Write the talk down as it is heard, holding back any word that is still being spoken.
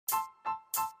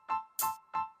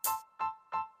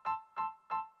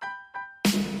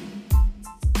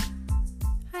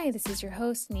Hi, this is your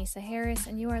host, Nisa Harris,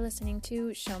 and you are listening to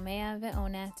Shomea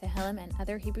Ve'ona Tehillim and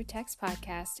Other Hebrew Text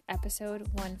Podcast, episode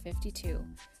 152.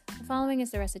 The following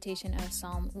is the recitation of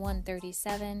Psalm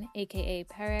 137, aka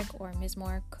Perek or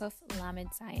Mizmor Kuf Lamed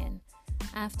Zayin.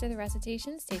 After the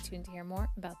recitation, stay tuned to hear more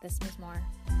about this mizmor.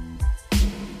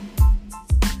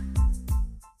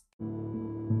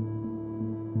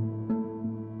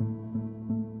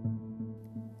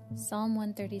 Psalm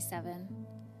 137.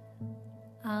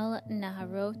 Al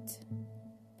naharot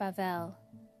bavel,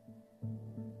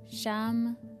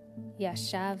 sham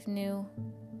yashavnu,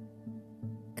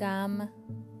 gam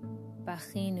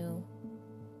bachinu,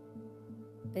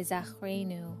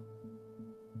 bezachrenu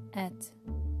et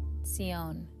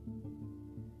Zion.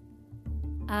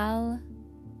 Al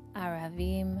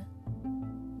aravim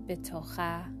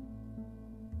betocha,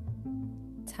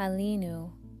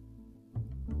 talinu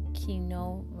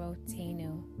kino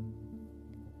rotenu.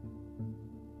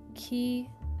 Ki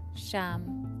sham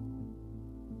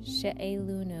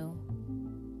she'elunu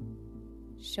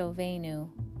shovenu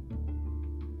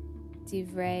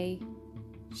divrei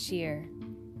shir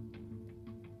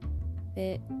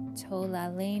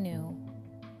v'tolalenu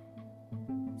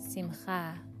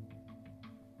simcha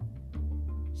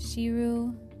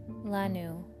shiru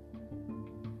lanu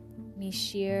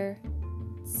mishir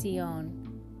Zion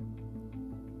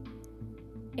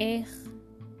ech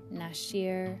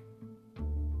nashir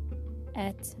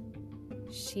et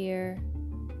shir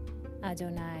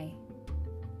Adonai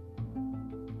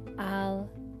al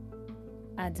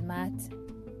admat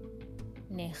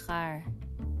nechar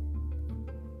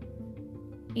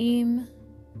im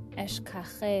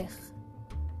eshkachech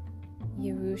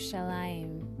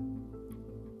Yerushalayim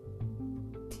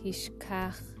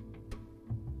tishkach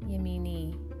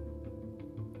yemini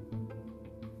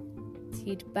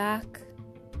tidbak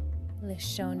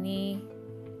leshoni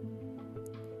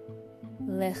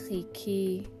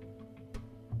lechiki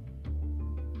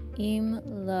im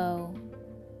lo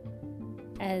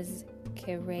ez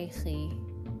kerechi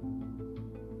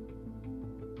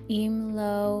im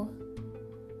lo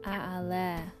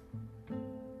a'aleh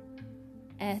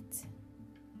et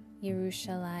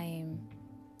Yerushalayim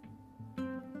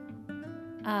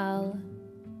al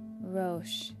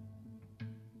rosh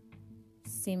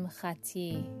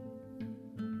simchati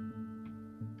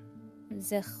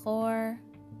zechor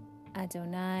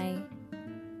Adonai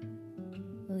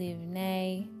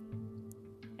livnei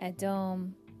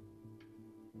Edom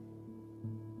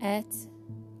et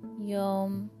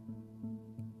Yom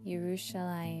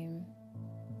Yerushalayim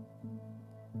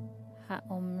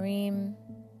haomrim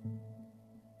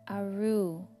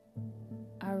aru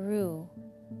aru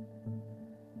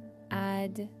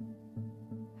ad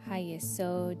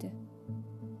hayesod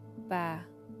ba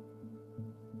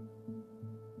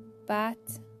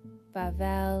bat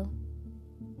bavel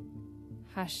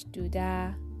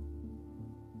hashduda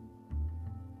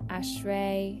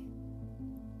ashrei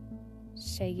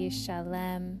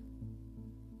sheyishalem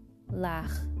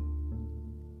lach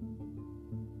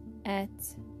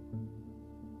et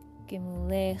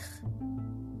gemulech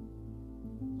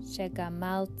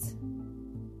shegamalt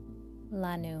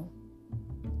lanu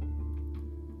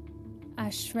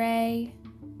ashrei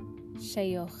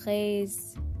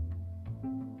sheyochez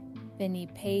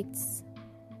v'nipetz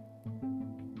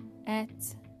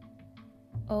et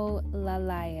o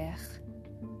lalayech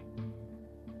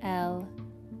el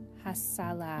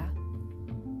hasala.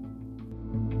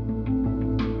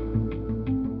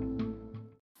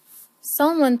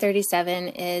 Psalm 137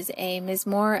 is a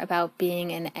mizmor about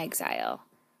being in exile.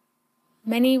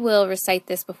 Many will recite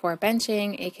this before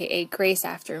benching, aka grace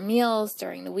after meals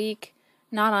during the week,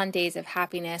 not on days of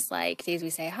happiness like days we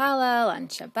say Hallel on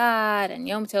Shabbat and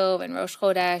Yom Tov and Rosh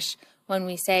Chodesh, when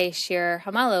we say Shir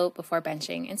Hamalot before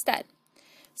benching instead.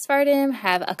 Sephardim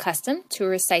have a custom to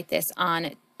recite this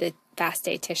on the fast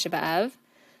day Tisha B'Av.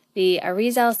 The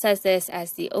Arizal says this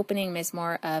as the opening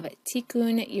mizmor of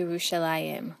Tikkun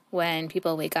Yerushalayim, when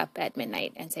people wake up at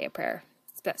midnight and say a prayer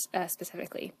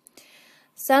specifically.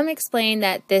 Some explain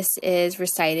that this is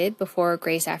recited before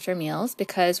grace after meals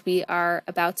because we are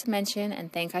about to mention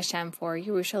and thank Hashem for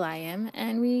Yerushalayim,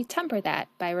 and we temper that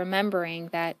by remembering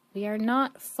that we are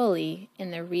not fully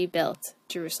in the rebuilt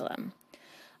Jerusalem.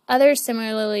 Others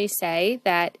similarly say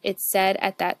that it's said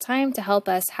at that time to help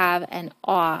us have an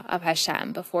awe of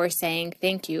Hashem before saying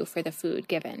thank you for the food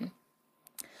given.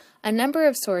 A number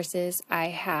of sources I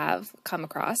have come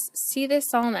across see this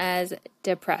psalm as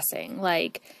depressing,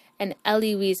 like an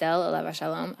Eli Wiesel, Alav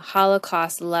Shalom,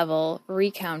 Holocaust-level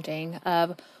recounting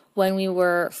of when we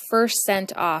were first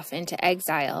sent off into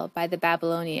exile by the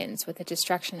Babylonians with the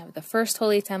destruction of the first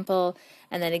holy temple,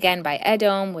 and then again by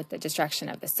Edom with the destruction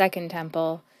of the second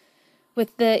temple,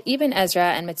 with the Ibn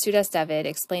Ezra and Metsudas David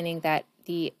explaining that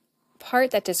the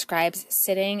part that describes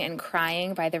sitting and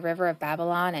crying by the river of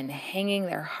Babylon and hanging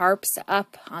their harps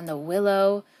up on the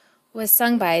willow was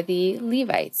sung by the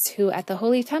Levites, who at the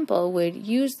holy temple would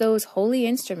use those holy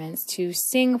instruments to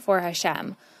sing for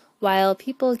Hashem, while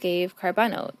people gave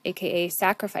karbanot, aka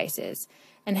sacrifices,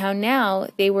 and how now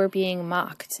they were being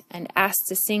mocked and asked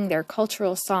to sing their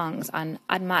cultural songs on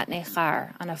Admat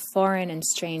Nechar, on a foreign and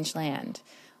strange land,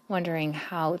 wondering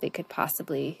how they could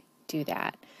possibly do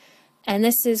that. And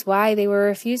this is why they were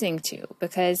refusing to,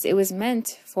 because it was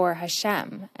meant for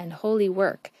Hashem and holy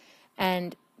work,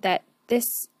 and that this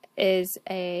is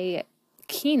a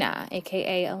kina,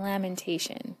 aka a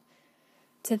lamentation.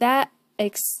 To the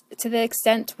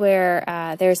extent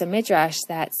where there's a midrash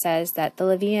that says that the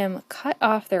Levium cut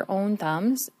off their own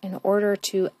thumbs in order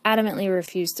to adamantly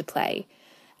refuse to play.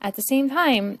 At the same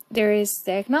time, there is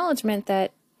the acknowledgement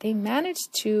that they managed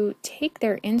to take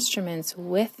their instruments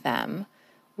with them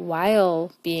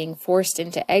while being forced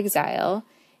into exile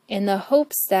in the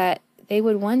hopes that they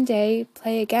would one day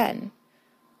play again,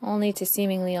 only to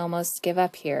seemingly almost give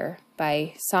up here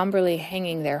by somberly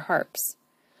hanging their harps.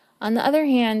 On the other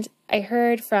hand, I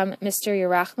heard from Mr.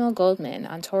 Yerachmiel Goldman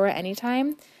on Torah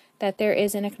Anytime that there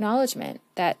is an acknowledgement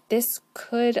that this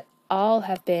could all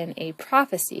have been a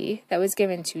prophecy that was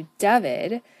given to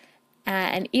David,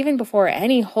 and even before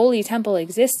any holy temple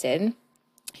existed,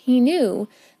 he knew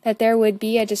that there would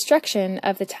be a destruction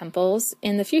of the temples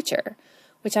in the future,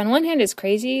 which on one hand is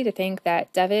crazy to think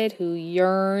that David, who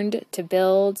yearned to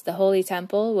build the holy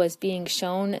temple, was being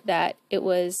shown that it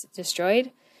was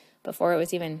destroyed before it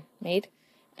was even made.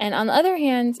 And on the other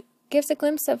hand, gives a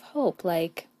glimpse of hope,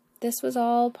 like this was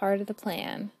all part of the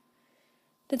plan.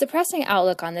 The depressing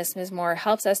outlook on this mizmor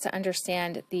helps us to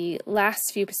understand the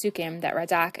last few pasukim that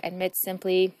Radak admits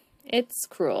simply, it's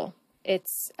cruel.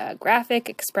 It's a graphic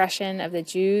expression of the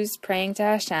Jews praying to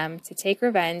Hashem to take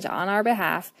revenge on our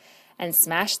behalf and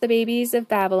smash the babies of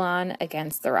Babylon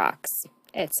against the rocks,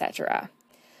 etc.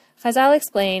 Chazal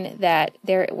explain that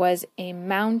there was a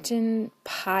mountain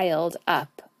piled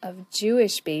up of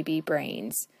Jewish baby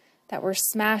brains that were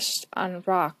smashed on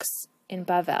rocks in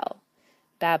Bavel,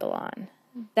 Babylon.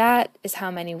 That is how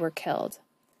many were killed.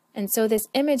 And so this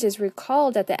image is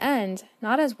recalled at the end,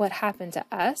 not as what happened to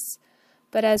us,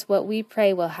 but as what we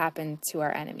pray will happen to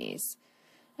our enemies.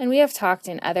 And we have talked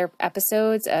in other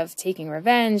episodes of taking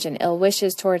revenge and ill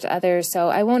wishes towards others, so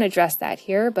I won't address that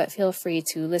here, but feel free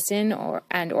to listen or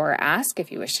ask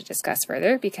if you wish to discuss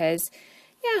further, because,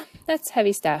 yeah, that's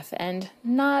heavy stuff and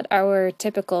not our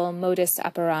typical modus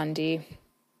operandi.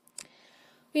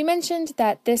 We mentioned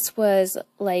that this was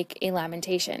like a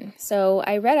lamentation, so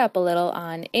I read up a little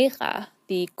on Eicha,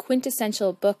 the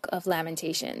quintessential book of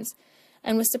lamentations,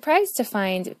 and was surprised to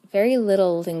find very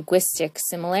little linguistic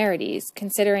similarities,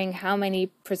 considering how many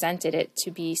presented it to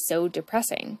be so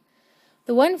depressing.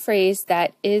 The one phrase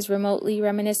that is remotely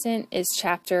reminiscent is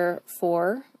chapter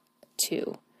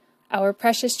 4:2. Our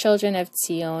precious children of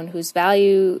Zion, whose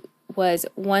value was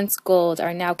once gold,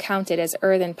 are now counted as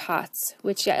earthen pots,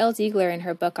 which Yael Diegler in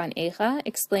her book on Eicha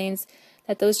explains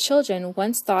that those children,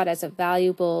 once thought as a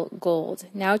valuable gold,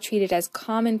 now treated as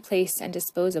commonplace and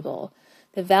disposable.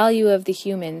 The value of the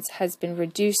humans has been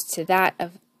reduced to that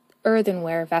of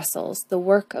earthenware vessels, the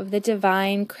work of the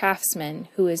divine craftsman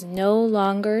who is no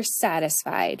longer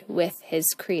satisfied with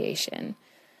his creation.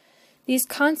 These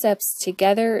concepts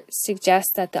together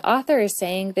suggest that the author is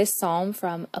saying this psalm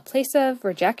from a place of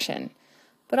rejection,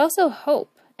 but also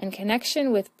hope and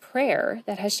connection with prayer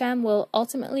that Hashem will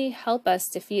ultimately help us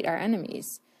defeat our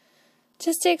enemies.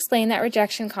 Just to explain that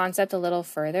rejection concept a little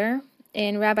further,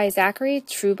 in Rabbi Zachary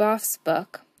Truboff's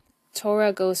book,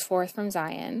 Torah Goes Forth from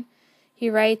Zayin, he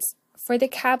writes, for the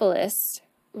Kabbalist,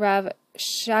 Rav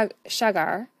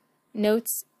Shagar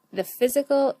notes the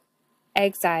physical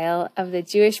exile of the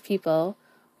Jewish people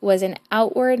was an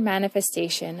outward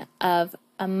manifestation of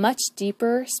a much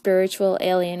deeper spiritual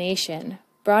alienation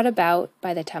brought about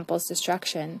by the temple's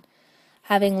destruction.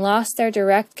 Having lost their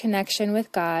direct connection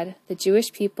with God, the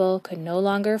Jewish people could no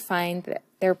longer find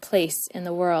their place in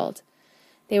the world.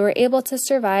 They were able to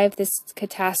survive this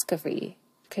catastrophe.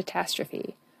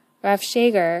 Rav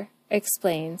Shagar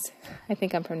explains, I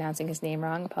think I'm pronouncing his name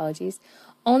wrong, apologies,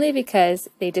 only because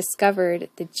they discovered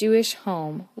the Jewish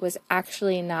home was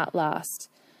actually not lost.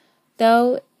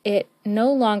 Though it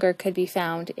no longer could be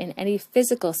found in any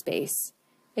physical space,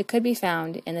 it could be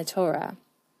found in the Torah.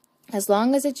 As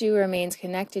long as a Jew remains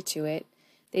connected to it,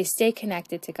 They stay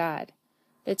connected to God.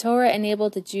 The Torah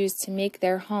enabled the Jews to make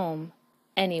their home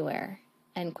anywhere,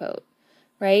 end quote.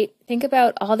 Right? Think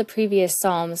about all the previous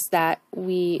Psalms that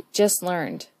we just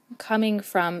learned, coming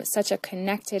from such a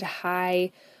connected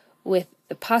high with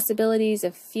the possibilities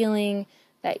of feeling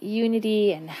that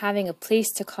unity and having a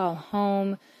place to call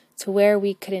home, to where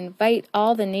we could invite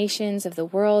all the nations of the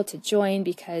world to join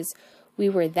because we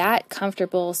were that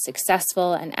comfortable,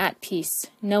 successful, and at peace,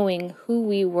 knowing who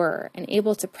we were and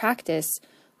able to practice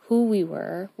who we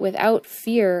were without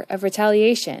fear of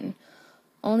retaliation,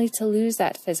 only to lose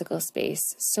that physical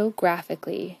space so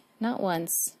graphically, not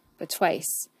once, but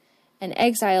twice, and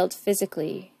exiled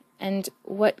physically, and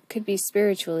what could be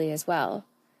spiritually as well.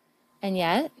 And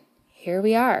yet, here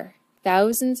we are,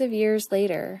 thousands of years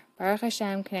later, Baruch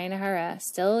Hashem, K'nai Nahara,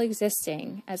 still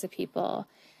existing as a people,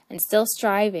 and still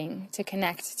striving to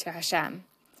connect to Hashem.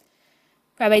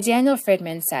 Rabbi Daniel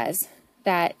Friedman says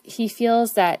that he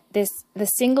feels that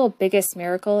the single biggest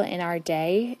miracle in our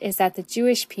day is that the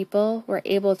Jewish people were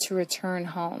able to return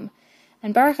home.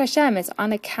 And Baruch Hashem is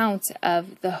on account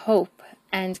of the hope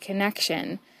and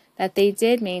connection that they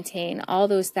did maintain all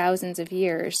those thousands of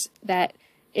years, that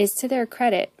is to their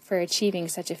credit for achieving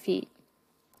such a feat.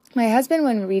 My husband,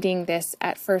 when reading this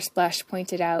at first blush,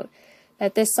 pointed out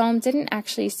that this psalm didn't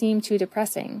actually seem too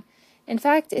depressing. In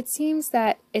fact, it seems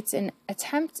that it's an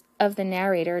attempt of the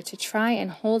narrator to try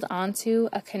and hold on to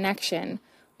a connection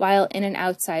while in an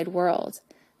outside world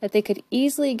that they could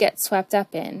easily get swept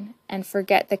up in and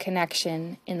forget the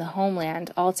connection in the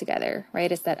homeland altogether,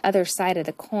 right? It's that other side of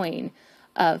the coin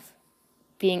of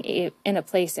being in a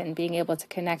place and being able to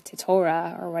connect to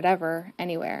Torah or whatever,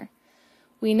 anywhere.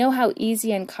 We know how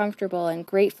easy and comfortable and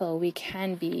grateful we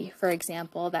can be, for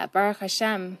example, that Baruch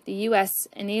Hashem, the U.S.,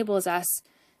 enables us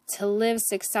to live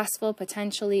successful,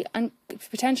 potentially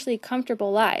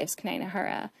comfortable lives, K'nai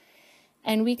Nahara.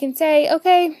 And we can say,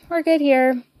 okay, we're good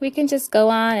here. We can just go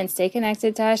on and stay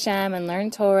connected to Hashem and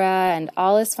learn Torah, and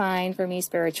all is fine for me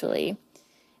spiritually.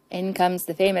 In comes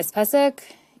the famous pasuk,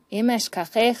 Im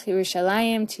eshkachech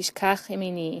Yerushalayim tishkach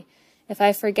yemini. If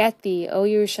I forget thee, O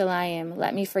Yerushalayim,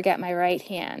 let me forget my right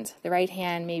hand. The right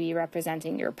hand may be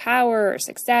representing your power or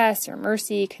success or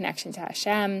mercy, connection to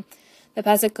Hashem. The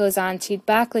pasuk goes on,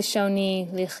 Tidbak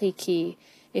lishoni lichiki.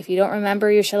 If you don't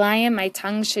remember Yerushalayim, my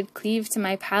tongue should cleave to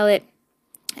my palate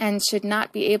and should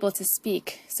not be able to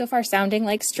speak. So far sounding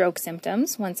like stroke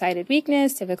symptoms, one-sided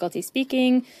weakness, difficulty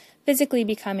speaking, physically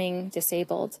becoming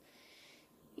disabled.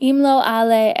 Imlo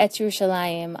ale et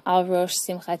Yerushalayim al rosh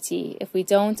simchati. If we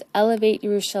don't elevate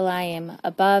Yerushalayim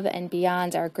above and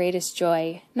beyond our greatest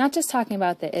joy, not just talking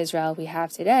about the Israel we have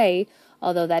today,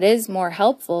 although that is more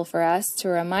helpful for us to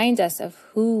remind us of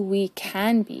who we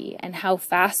can be and how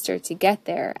faster to get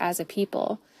there as a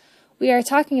people. We are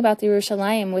talking about the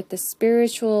Yerushalayim with the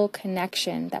spiritual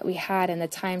connection that we had in the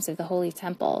times of the Holy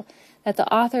Temple, that the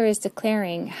author is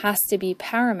declaring has to be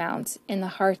paramount in the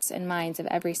hearts and minds of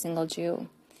every single Jew.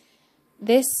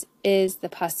 This is the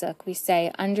pasuk we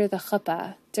say under the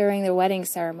chuppah during the wedding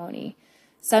ceremony.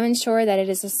 Some ensure that it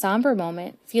is a somber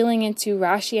moment, feeling into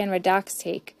Rashi and Radak's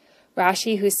take.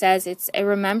 Rashi, who says it's a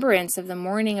remembrance of the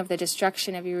morning of the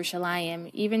destruction of Yerushalayim,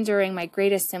 even during my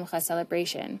greatest simcha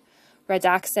celebration.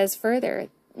 Radak says further,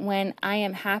 when I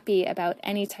am happy about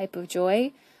any type of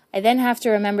joy, I then have to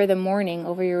remember the mourning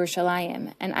over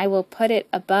Yerushalayim, and I will put it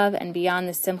above and beyond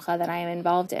the simcha that I am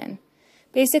involved in.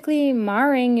 Basically,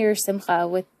 marring your simcha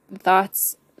with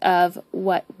thoughts of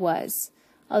what was.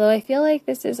 Although I feel like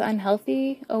this is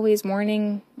unhealthy, always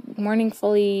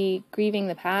mourningfully grieving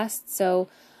the past. So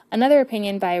another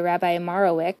opinion by Rabbi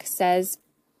Marowik says,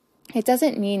 it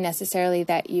doesn't mean necessarily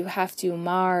that you have to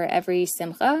mar every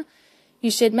simcha.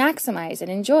 You should maximize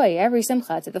and enjoy every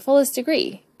simcha to the fullest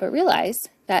degree, but realize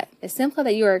that the simcha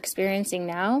that you are experiencing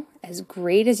now, as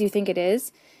great as you think it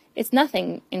is, it's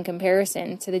nothing in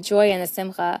comparison to the joy and the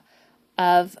simcha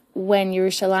of when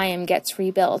Yerushalayim gets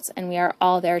rebuilt and we are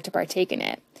all there to partake in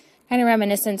it. Kind of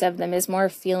reminiscent of the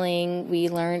mizmor feeling we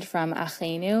learned from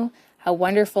Achenu, how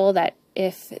wonderful that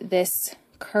if this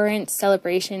current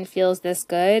celebration feels this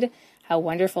good, how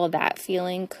wonderful that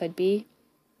feeling could be.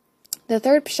 The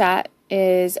third pshat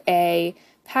is a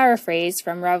paraphrase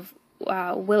from Rav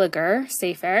Williger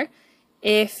Sefer.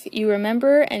 If you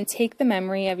remember and take the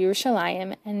memory of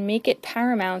Yerushalayim and make it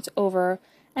paramount over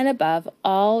and above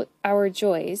all our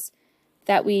joys,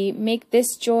 that we make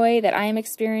this joy that I am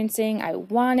experiencing, I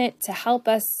want it to help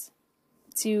us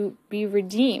to be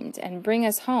redeemed and bring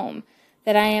us home,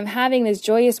 that I am having this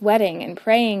joyous wedding and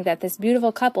praying that this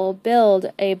beautiful couple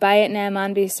build a Bayit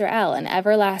Ne'eman B'Yisrael, an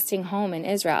everlasting home in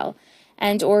Israel,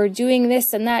 and or doing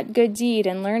this and that good deed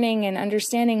and learning and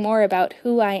understanding more about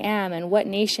who I am and what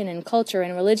nation and culture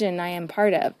and religion I am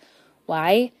part of.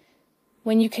 Why?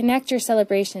 When you connect your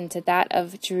celebration to that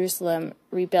of Jerusalem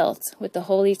rebuilt with the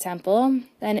Holy Temple,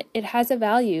 then it has a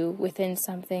value within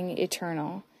something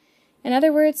eternal. In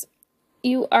other words,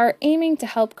 you are aiming to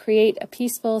help create a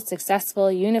peaceful,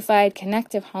 successful, unified,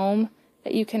 connective home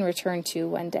that you can return to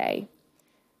one day.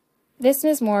 This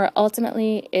mizmor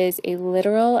ultimately is a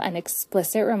literal and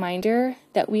explicit reminder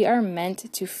that we are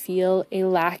meant to feel a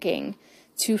lacking,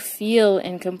 to feel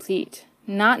incomplete,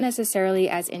 not necessarily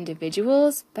as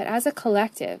individuals, but as a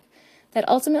collective, that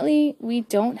ultimately we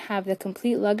don't have the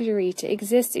complete luxury to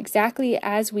exist exactly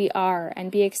as we are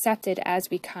and be accepted as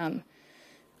we come,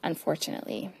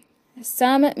 unfortunately.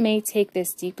 Some may take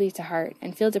this deeply to heart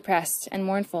and feel depressed and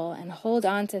mournful and hold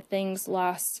on to things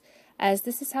lost, as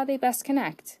this is how they best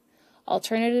connect.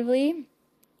 Alternatively,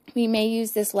 we may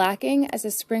use this lacking as a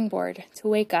springboard to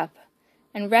wake up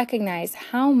and recognize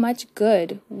how much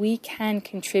good we can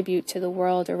contribute to the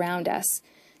world around us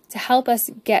to help us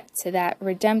get to that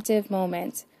redemptive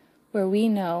moment where we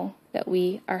know that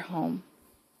we are home.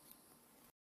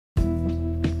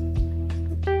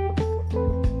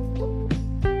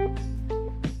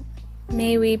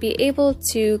 May we be able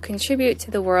to contribute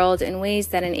to the world in ways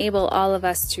that enable all of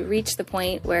us to reach the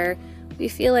point where we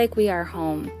feel like we are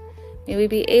home. May we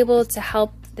be able to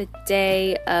help the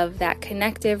day of that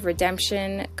connective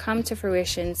redemption come to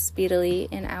fruition speedily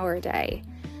in our day.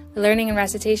 The learning and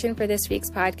recitation for this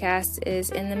week's podcast is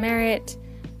in the merit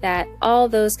that all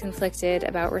those conflicted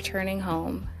about returning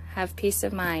home have peace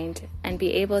of mind and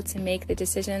be able to make the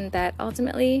decision that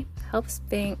ultimately helps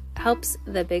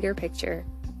the bigger picture.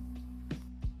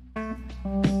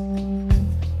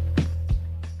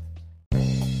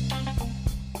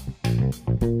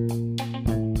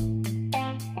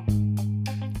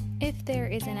 If there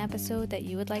is an episode that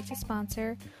you would like to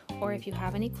sponsor, or if you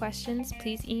have any questions,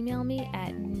 please email me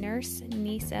at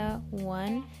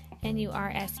nursenisa1,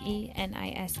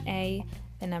 NURSENISA,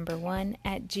 the number 1,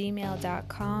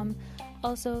 @gmail.com.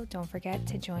 Also, don't forget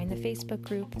to join the Facebook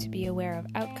group to be aware of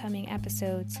upcoming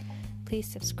episodes. Please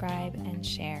subscribe and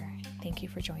share. Thank you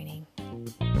for joining.